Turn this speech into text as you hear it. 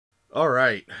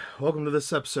Alright, welcome to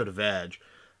this episode of VAG.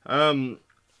 And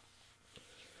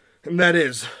that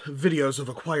is videos of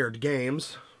acquired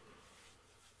games.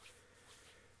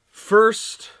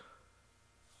 First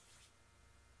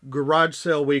garage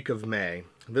sale week of May.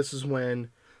 This is when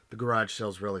the garage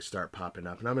sales really start popping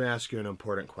up. And I'm going to ask you an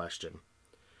important question.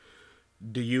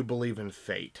 Do you believe in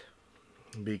fate?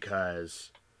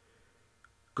 Because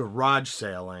garage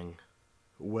selling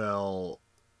will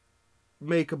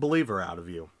make a believer out of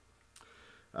you.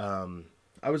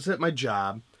 I was at my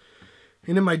job,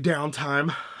 and in my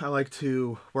downtime, I like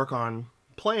to work on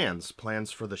plans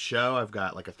for the show. I've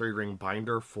got like a 3-ring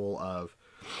binder full of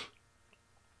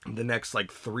the next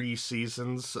like 3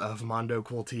 seasons of Mondo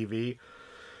Cool TV,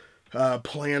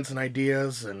 plans and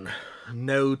ideas and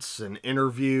notes and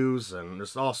interviews and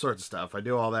just all sorts of stuff. I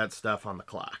do all that stuff on the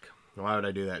clock. Why would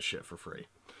I do that shit for free?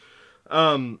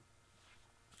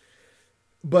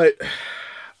 But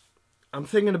I'm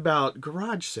thinking about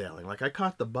garage selling. Like, I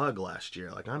caught the bug last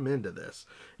year. Like, I'm into this.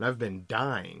 And I've been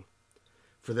dying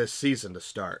for this season to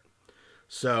start.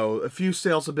 So, a few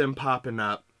sales have been popping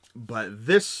up. But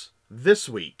this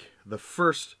week, the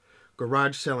first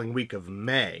garage selling week of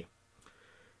May,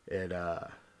 the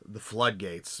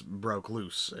floodgates broke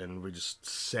loose. And we just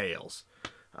sales.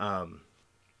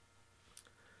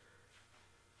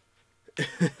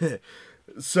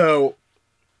 So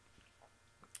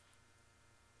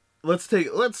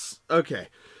okay.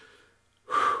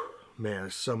 Man,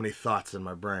 there's so many thoughts in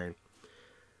my brain.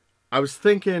 I was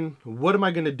thinking, what am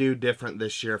I going to do different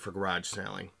this year for garage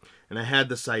selling? And I had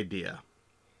this idea.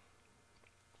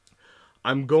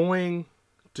 I'm going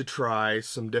to try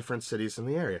some different cities in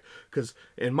the area. Because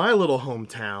in my little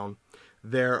hometown,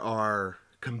 there are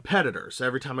competitors.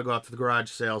 Every time I go out to the garage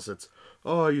sales, it's,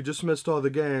 oh, you just missed all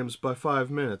the games by 5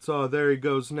 minutes. Oh, there he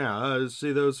goes now.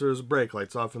 See, those are his brake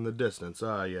lights off in the distance.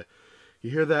 Oh, you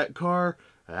hear that car?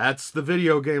 That's the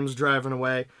video games driving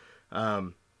away.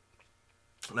 That's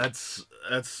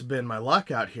been my luck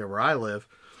out here where I live.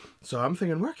 So I'm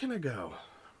thinking, where can I go?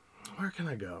 Where can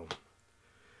I go?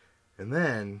 And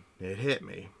then it hit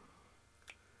me.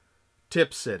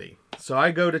 Tip City. So I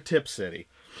go to Tip City.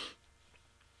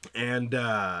 And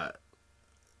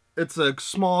it's a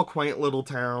small, quaint little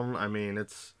town. I mean,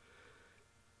 it's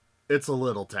a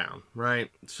little town,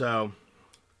 right? So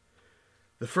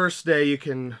the first day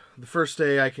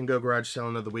I can go garage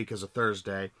selling of the week is a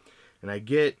Thursday, and I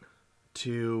get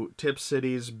to Tip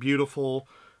City's beautiful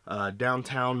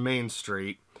downtown Main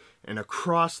Street, and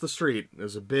across the street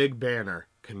is a big banner,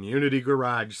 Community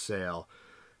Garage Sale.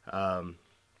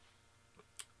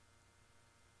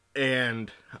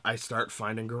 And I start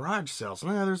finding garage sales.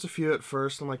 There's a few at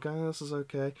first. I'm like, oh, this is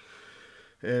okay.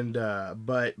 And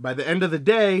but by the end of the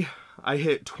day, I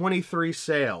hit 23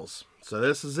 sales. So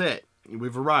this is it.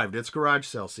 We've arrived. It's garage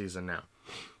sale season now.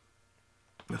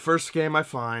 The first game I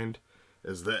find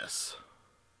is this.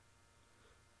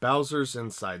 Bowser's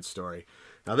Inside Story.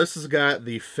 Now this has got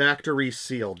the factory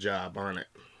seal job on it.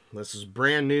 This is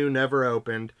brand new, never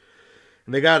opened.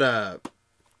 And they got a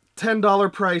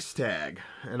 $10 price tag.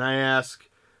 And I ask,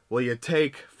 will you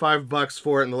take $5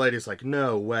 for it? And the lady's like,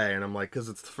 no way. And I'm like, because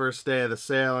it's the first day of the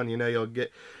sale and you'll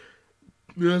get...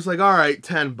 And it's like, all right,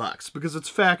 $10 because it's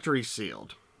factory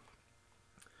sealed.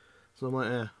 So I'm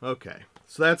like, okay.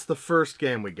 So that's the first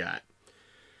game we got.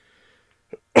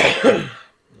 Let's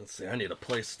see, I need a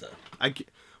place to...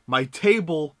 My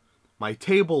table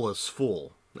is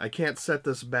full. I can't set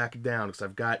this back down because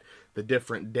I've got the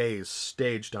different days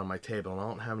staged on my table and I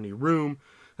don't have any room.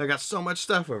 I got so much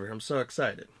stuff over here. I'm so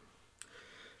excited.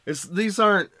 These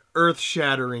aren't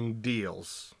earth-shattering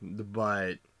deals,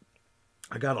 but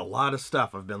I got a lot of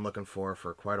stuff I've been looking for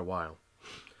quite a while.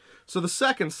 So the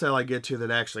second sale I get to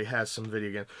that actually has some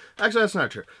video games. Actually, that's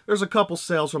not true. There's a couple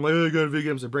sales from like, oh, you got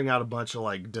video games. They bring out a bunch of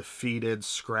like defeated,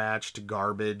 scratched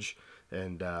garbage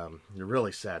and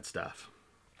really sad stuff.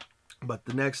 But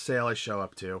the next sale I show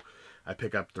up to, I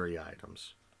pick up 3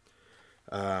 items.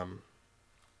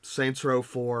 Saints Row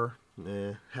 4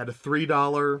 had a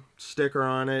 $3 sticker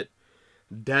on it.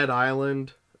 Dead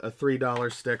Island, a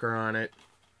 $3 sticker on it.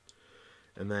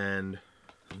 And then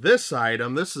this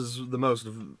item, this is the most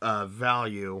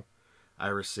value I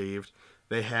received.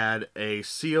 They had a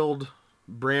sealed,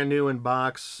 brand new in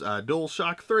box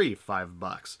DualShock 3,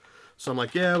 $5. So I'm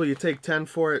like, yeah, will you take 10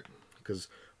 for it? Because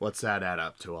what's that add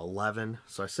up to? 11.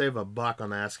 So I save $1 on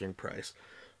the asking price.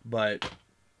 But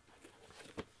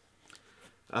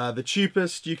the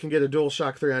cheapest you can get a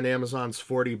DualShock 3 on Amazon's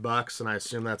 $40, and I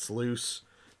assume that's loose.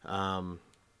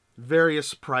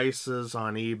 Various prices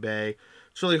on eBay.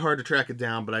 It's really hard to track it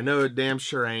down, but I know it damn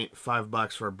sure ain't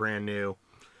 $5 for a brand new.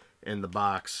 in the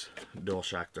box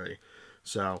DualShock 3.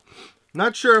 So,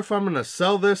 not sure if I'm going to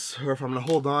sell this or if I'm going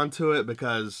to hold on to it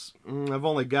because I've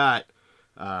only got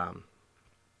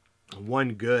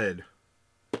one good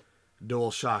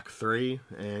DualShock 3,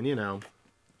 and you know,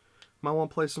 might want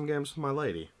to play some games with my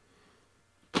lady.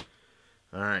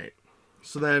 Alright,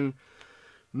 so then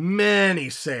many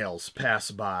sales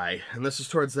pass by, and this is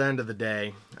towards the end of the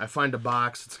day. I find a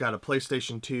box, it's got a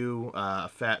PlayStation 2, a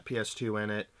fat PS2 in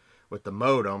it, with the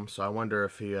modem, so I wonder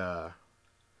if he was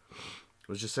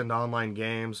just into online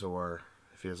games, or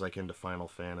if he was like into Final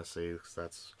Fantasy, because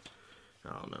that's,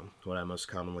 I don't know, what I most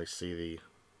commonly see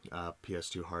the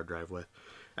PS2 hard drive with.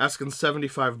 Asking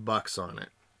 $75 on it.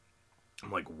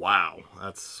 I'm like, wow,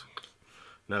 that's,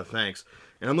 no thanks.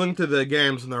 And I'm looking through the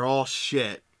games, and they're all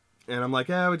shit. And I'm like,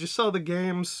 would you sell the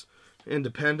games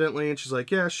independently? And she's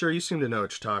like, yeah, sure, you seem to know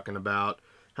what you're talking about.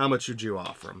 How much would you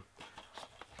offer them?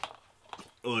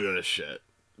 Look at this shit.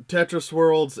 Tetris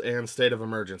Worlds and State of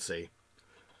Emergency.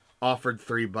 Offered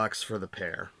 $3 for the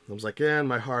pair. I was like, yeah, in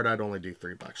my heart, I'd only do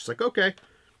 $3. She's like, okay.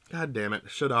 God damn it.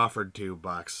 Should have offered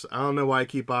 $2. I don't know why I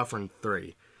keep offering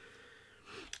 $3.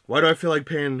 Why do I feel like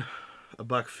paying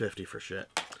 $1.50 for shit?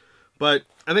 But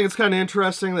I think it's kind of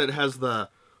interesting that it has the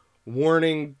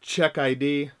warning check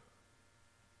ID.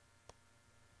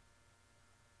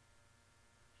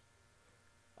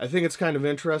 I think it's kind of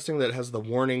interesting that it has the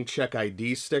warning check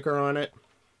ID sticker on it.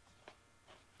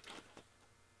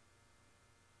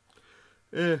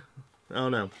 I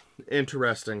don't know.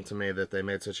 Interesting to me that they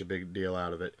made such a big deal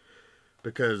out of it.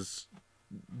 Because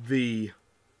the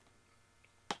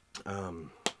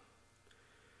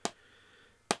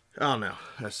I don't know.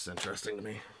 That's just interesting to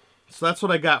me. So that's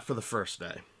what I got for the first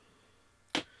day.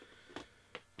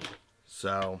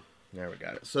 So, there we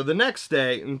got it. So the next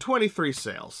day, 23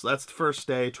 sales. That's the first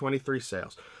day, 23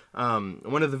 sales.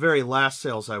 One of the very last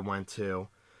sales I went to,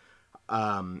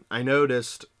 I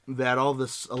noticed that a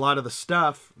lot of the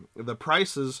stuff, the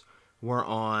prices were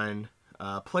on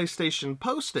PlayStation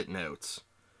Post-it notes.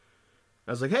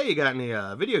 I was like, hey, you got any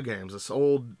video games? This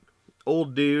old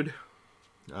dude,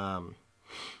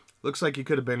 looks like he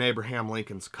could have been Abraham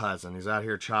Lincoln's cousin. He's out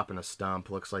here chopping a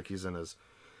stump. Looks like he's in his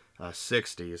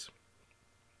 60s.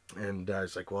 And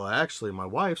he's like, well, actually, my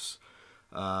wife's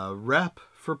rep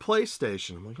for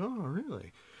PlayStation. I'm like, oh,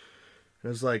 really? And I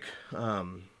was like,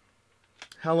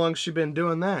 how long's she been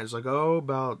doing that? He's like, oh,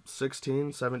 about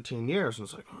 16, 17 years. And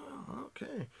it's like, oh,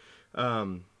 okay.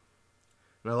 And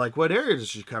I'm like, what area does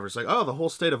she cover? It's like, oh, the whole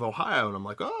state of Ohio. And I'm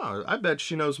like, oh, I bet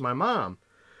she knows my mom.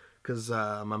 Because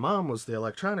my mom was the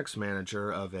electronics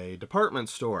manager of a department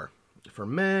store for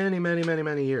many, many, many,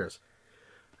 many years.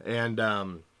 And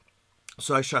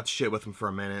so I shot the shit with him for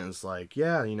a minute. And it's like,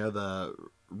 yeah, you know, the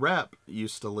rep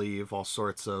used to leave all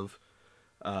sorts of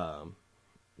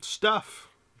stuff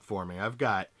for me. I've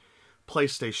got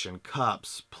PlayStation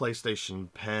cups,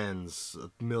 PlayStation pens,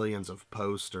 millions of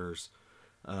posters.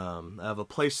 I have a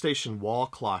PlayStation wall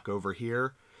clock over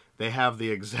here. They have the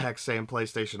exact same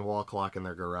PlayStation wall clock in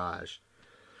their garage.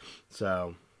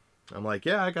 So, I'm like,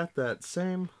 yeah, I got that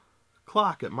same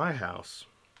clock at my house.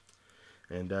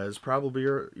 And it's probably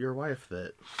your wife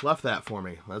that left that for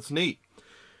me. That's neat.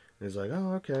 And he's like,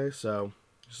 oh, okay. So,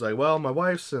 she's like, well, my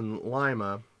wife's in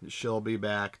Lima. She'll be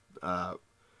back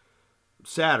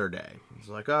Saturday. He's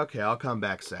like, okay, I'll come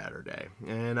back Saturday.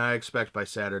 And I expect by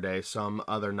Saturday some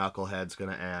other knucklehead's going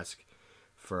to ask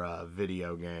for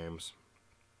video games.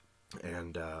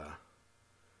 And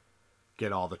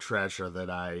get all the treasure that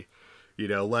I,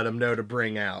 let him know to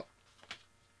bring out.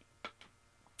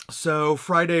 So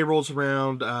Friday rolls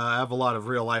around. I have a lot of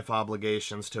real life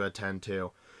obligations to attend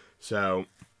to. So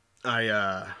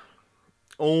I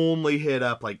only hit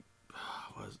up like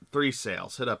 3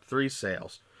 sales. Hit up 3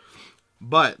 sales.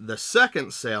 But the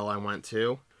second sale I went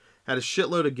to had a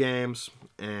shitload of games,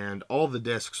 and all the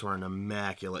discs were in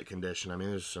immaculate condition. I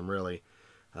mean, there's some really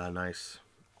nice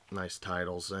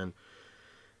titles, and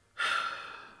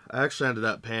I actually ended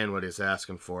up paying what he's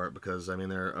asking for it because, I mean,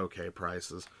 they're okay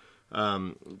prices.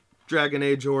 Dragon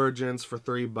Age Origins for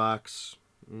 $3.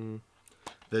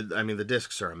 The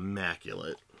discs are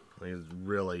immaculate. Like, it's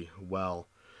really well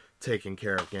taken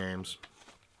care of games.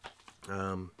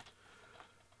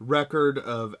 Record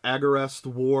of Agarest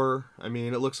War. I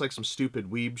mean, it looks like some stupid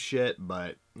weeb shit,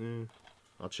 but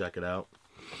I'll check it out.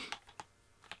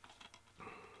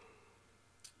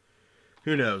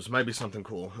 Who knows? Might be something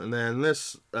cool. And then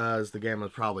this is the game I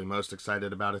was probably most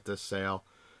excited about at this sale.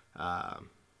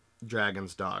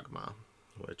 Dragon's Dogma,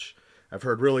 which I've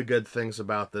heard really good things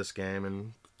about this game,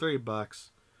 and $3,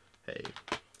 hey.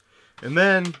 And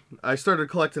then I started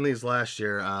collecting these last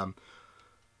year.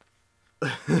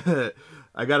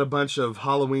 I got a bunch of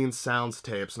Halloween sounds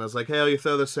tapes, and I was like, hey, will you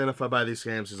throw this in if I buy these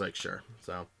games? He's like, sure.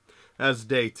 So that's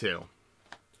day 2.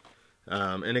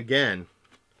 And again,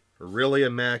 really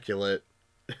immaculate,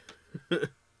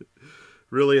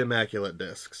 really immaculate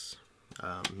discs.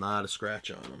 Not a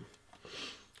scratch on them.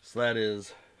 So that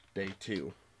is day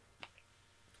 2.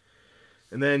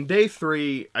 And then day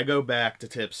 3, I go back to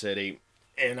Tip City,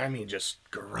 and I mean, just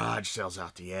garage sales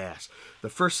out the ass. The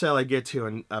first sale I get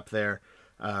to up there,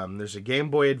 there's a Game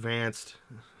Boy Advance,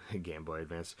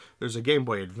 there's a Game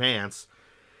Boy Advance,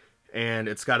 and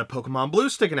it's got a Pokemon Blue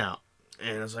sticking out.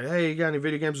 And I was like, hey, you got any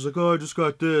video games? He's like, oh, I just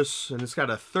got this. And it's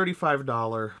got a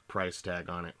 $35 price tag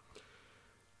on it.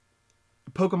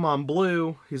 Pokemon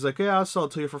Blue, he's like, yeah, I'll sell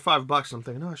it to you for $5. I'm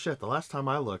thinking, oh, shit, the last time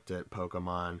I looked at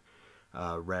Pokemon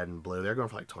Red and Blue, they're going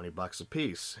for like $20 a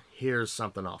piece. Here's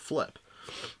something I'll flip.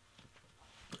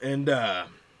 And the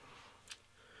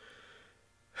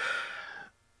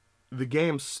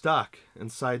game's stuck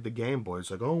inside the Game Boy.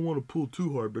 It's like, I don't want to pull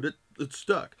too hard, but it's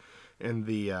stuck. And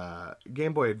the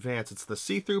Game Boy Advance, it's the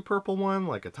see-through purple one,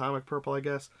 like atomic purple, I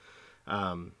guess.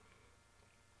 Kind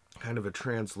of a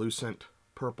translucent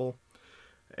purple.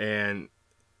 And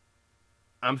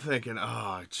I'm thinking,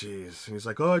 oh, jeez. And he's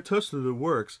like, oh, I tested it, it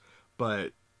works.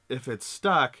 But if it's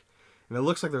stuck, and it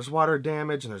looks like there's water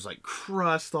damage, and there's like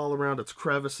crust all around its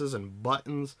crevices and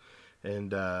buttons,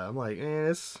 and I'm like,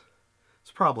 it's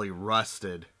probably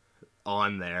rusted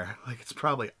on there. Like, it's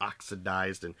probably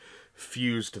oxidized and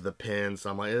fused to the pins. So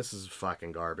I'm like, this is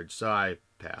fucking garbage. So I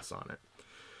pass on it.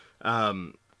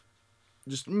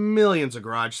 Just millions of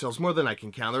garage sales, more than I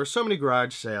can count. There were so many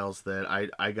garage sales that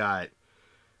I got.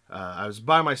 I was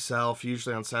by myself.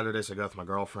 Usually on Saturdays I go with my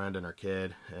girlfriend and her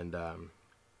kid. And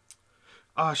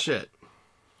oh shit,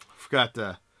 forgot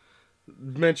to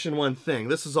mention one thing.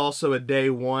 This is also a day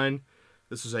 1.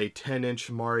 This is a 10-inch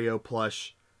Mario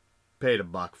plush. Paid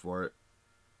 $1 for it.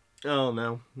 Oh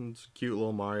no, it's a cute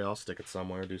little Mario. I'll stick it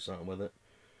somewhere, do something with it.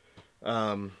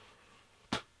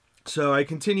 So I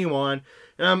continue on.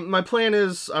 My plan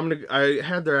is I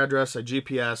had their address. I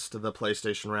GPSed to the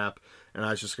PlayStation rep, and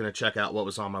I was just gonna check out what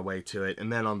was on my way to it,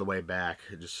 and then on the way back,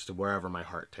 just to wherever my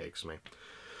heart takes me.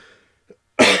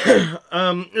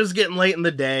 It was getting late in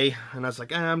the day, and I was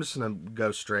like, I'm just gonna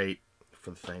go straight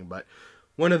for the thing. But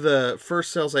one of the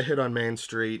first sales I hit on Main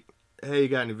Street, hey, you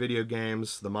got any video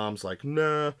games? The mom's like,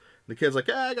 nah. The kid's like,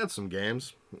 I got some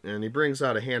games. And he brings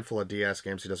out a handful of DS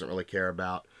games he doesn't really care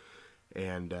about.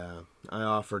 And I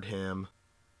offered him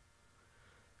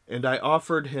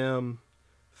 $3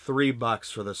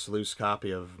 for this loose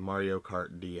copy of Mario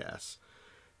Kart DS.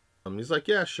 He's like,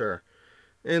 yeah, sure.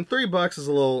 And $3 is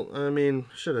a little, I mean,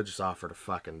 should have just offered a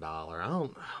fucking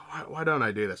 $1. Why don't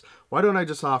I do this? Why don't I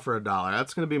just offer $1?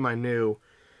 That's going to be my new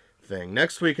thing.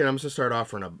 Next weekend, I'm just going to start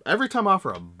offering every time I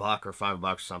offer $1 or $5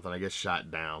 or something, I get shot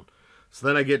down. So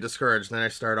then I get discouraged. Then I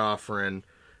start offering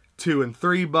 $2 and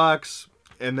 $3.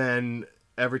 And then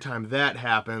every time that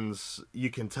happens, you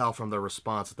can tell from their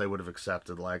response that they would have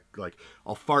accepted. Like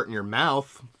I'll fart in your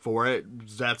mouth for it.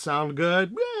 Does that sound good?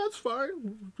 Yeah, that's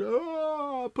fine.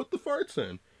 Put the farts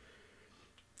in.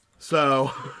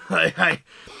 So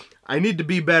I need to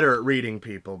be better at reading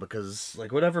people, because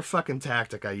like whatever fucking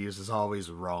tactic I use is always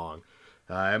wrong.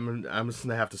 I'm just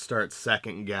gonna have to start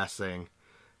second guessing.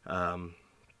 So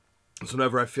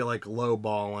whenever I feel like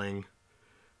lowballing,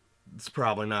 it's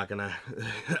probably not gonna.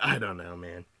 I don't know,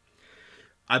 man.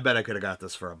 I bet I could have got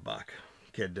this for $1.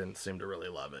 Kid didn't seem to really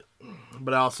love it,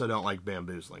 but I also don't like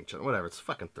bamboozling. Whatever, it's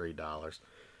fucking $3.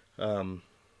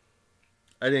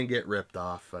 I didn't get ripped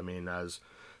off. I mean, I was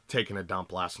taking a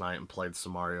dump last night and played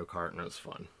some Mario Kart, and it was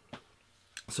fun.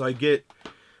 So I get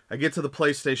to the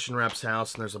PlayStation rep's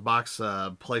house, and there's a box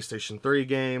of PlayStation 3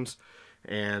 games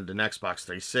and an Xbox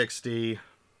 360.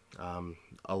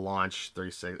 A launch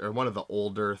 360, or one of the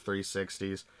older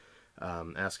 360s,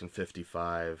 asking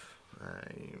 $55.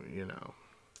 You know,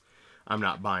 I'm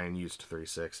not buying used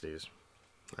 360s.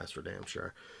 That's for damn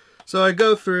sure. So I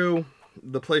go through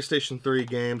the PlayStation 3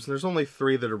 games, and there's only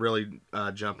 3 that are really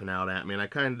jumping out at me, and I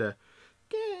kind of,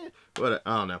 I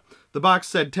don't know. The box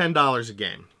said $10 a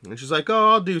game, and she's like,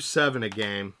 oh, I'll do 7 a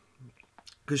game,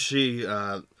 because she,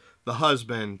 the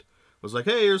husband, was like,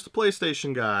 hey, here's the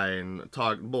PlayStation guy, and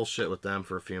talked bullshit with them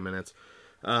for a few minutes.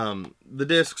 The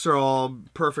discs are all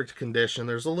perfect condition.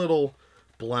 There's a little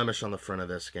blemish on the front of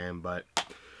this game, but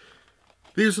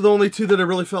these are the only 2 that I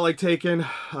really felt like taking.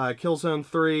 Killzone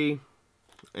 3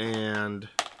 and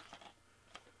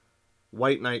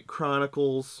White Knight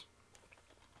Chronicles.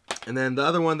 And then the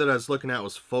other one that I was looking at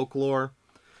was Folklore.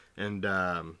 And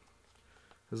I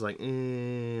was like,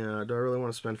 do I really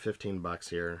want to spend $15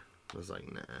 here? I was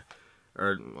like, nah.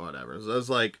 or whatever. So I was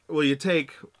like, "Will you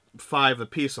take 5 a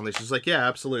piece on these?" She's like, "Yeah,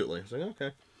 absolutely." I was like,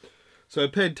 "Okay." So I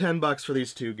paid $10 for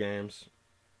these 2 games,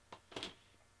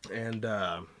 and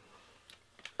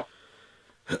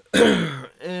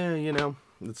you know,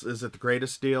 is it the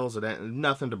greatest deal? Is it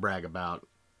nothing to brag about?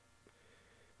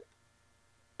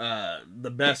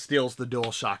 The best deal's the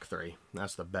DualShock 3.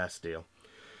 That's the best deal.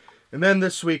 And then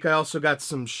this week I also got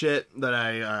some shit that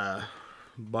I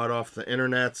bought off the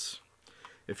internets.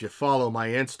 If you follow my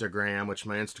Instagram, which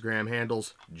my Instagram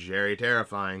handles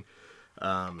JerryTerrifying,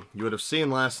 you would have seen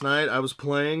last night I was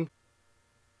playing.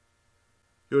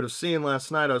 You would have seen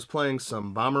last night I was playing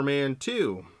some Bomberman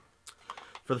 2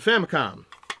 for the Famicom,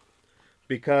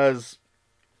 because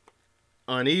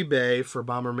on eBay for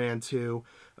Bomberman 2,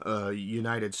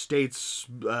 United States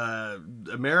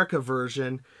America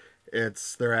version,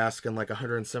 they're asking like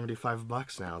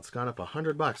 $175 now. It's gone up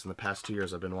 $100 in the past 2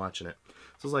 years I've been watching it.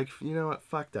 So I was like, you know what,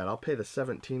 fuck that. I'll pay the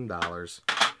 $17,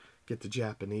 get the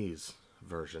Japanese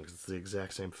version, because it's the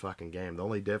exact same fucking game. The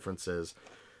only difference is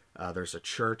there's a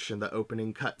church in the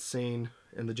opening cutscene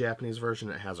in the Japanese version.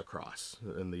 It has a cross.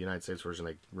 In the United States version,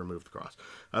 they removed the cross.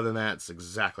 Other than that, it's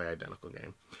exactly identical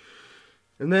game.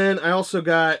 And then I also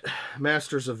got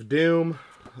Masters of Doom.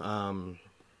 I'm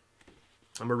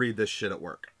going to read this shit at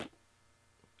work.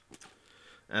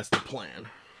 That's the plan.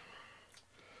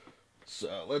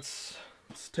 So let's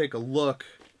take a look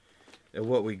at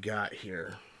what we got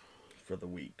here for the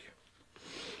week.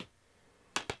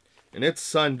 And it's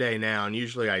Sunday now, and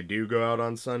usually I do go out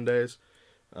on Sundays.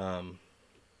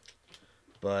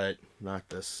 But not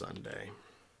this Sunday,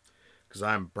 because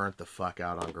I'm burnt the fuck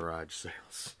out on garage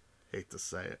sales. Hate to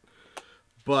say it.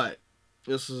 But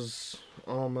this is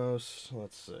almost,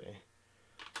 let's see.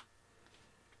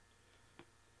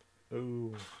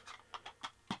 Ooh.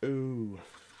 Ooh.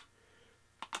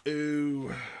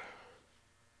 Ooh.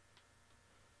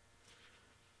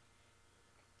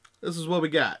 This is what we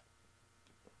got.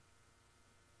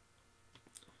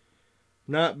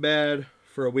 Not bad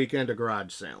for a weekend of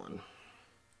garage sailing.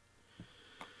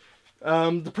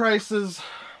 The prices,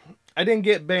 I didn't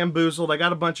get bamboozled. I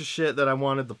got a bunch of shit that I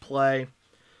wanted to play.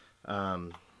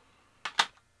 You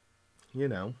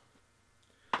know,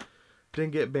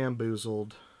 didn't get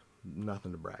bamboozled.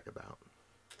 Nothing to brag about.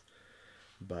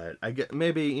 But I get,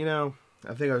 maybe, you know,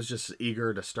 I think I was just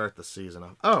eager to start the season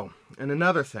off. Oh, and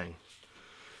another thing.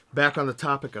 Back on the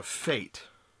topic of fate.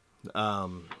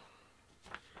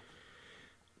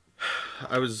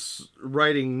 I was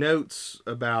writing notes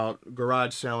about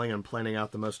garage selling and planning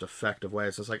out the most effective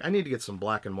ways. So it's like, I need to get some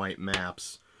black and white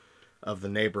maps of the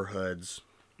neighborhoods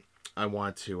I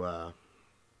want to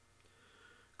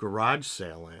garage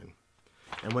sale in.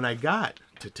 And when I got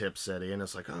to Tip City, and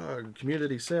it's like, oh,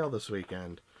 community sale this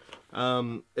weekend.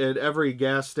 At every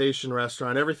gas station,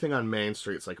 restaurant, everything on Main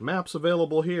Street, it's like, maps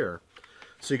available here.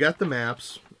 So you got the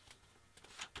maps.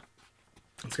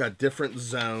 It's got different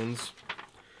zones.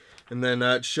 And then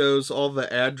it shows all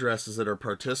the addresses that are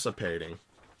participating.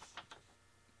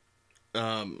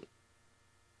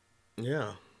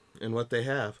 Yeah, and what they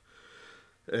have.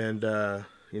 And,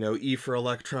 you know, E for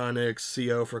electronics,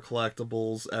 CO for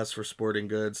collectibles, S for sporting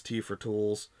goods, T for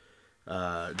tools.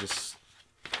 Just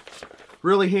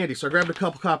really handy. So I grabbed a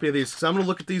couple copies of these, because I'm going to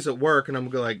look at these at work, and I'm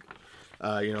going to, like,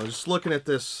 you know, just looking at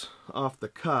this off the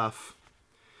cuff,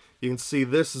 you can see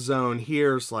this zone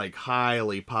here is, like,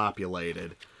 highly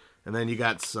populated. And then you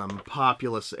got some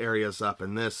populous areas up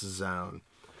in this zone.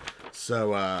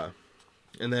 So,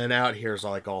 and then out here is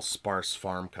like all sparse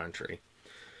farm country.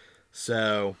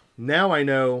 So, now I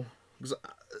know, 'cause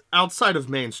outside of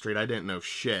Main Street, I didn't know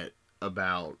shit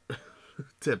about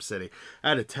Tip City. I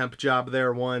had a temp job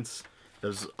there once. It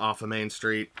was off of Main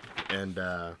Street, and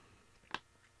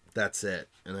that's it.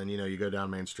 And then, you know, you go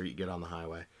down Main Street, you get on the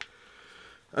highway.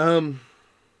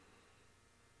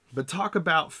 But talk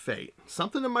about fate.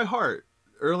 Something in my heart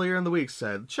earlier in the week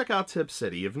said, check out Tip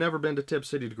City. You've never been to Tip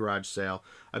City to garage sale.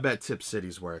 I bet Tip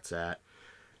City's where it's at.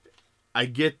 I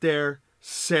get there,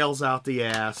 sales out the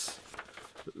ass,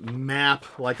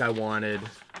 map like I wanted.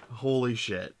 Holy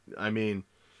shit. I mean,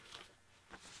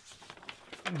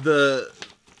 the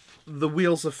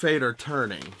wheels of fate are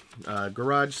turning.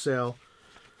 Garage selling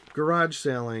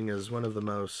is one of the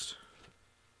most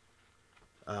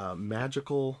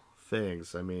magical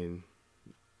things. I mean,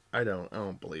 I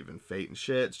don't believe in fate and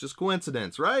shit. It's just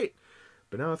coincidence, right?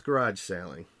 But now with garage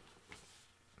selling,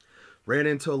 ran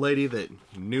into a lady that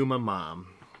knew my mom.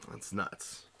 That's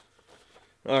nuts.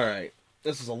 All right,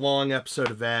 this is a long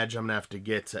episode of VAG. I'm gonna have to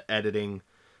get to editing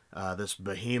this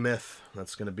behemoth.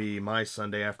 That's gonna be my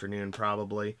Sunday afternoon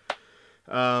probably.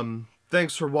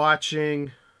 Thanks for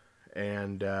watching,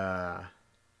 And I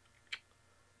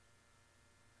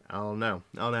don't know.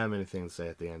 I don't have anything to say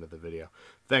at the end of the video.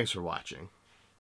 Thanks for watching.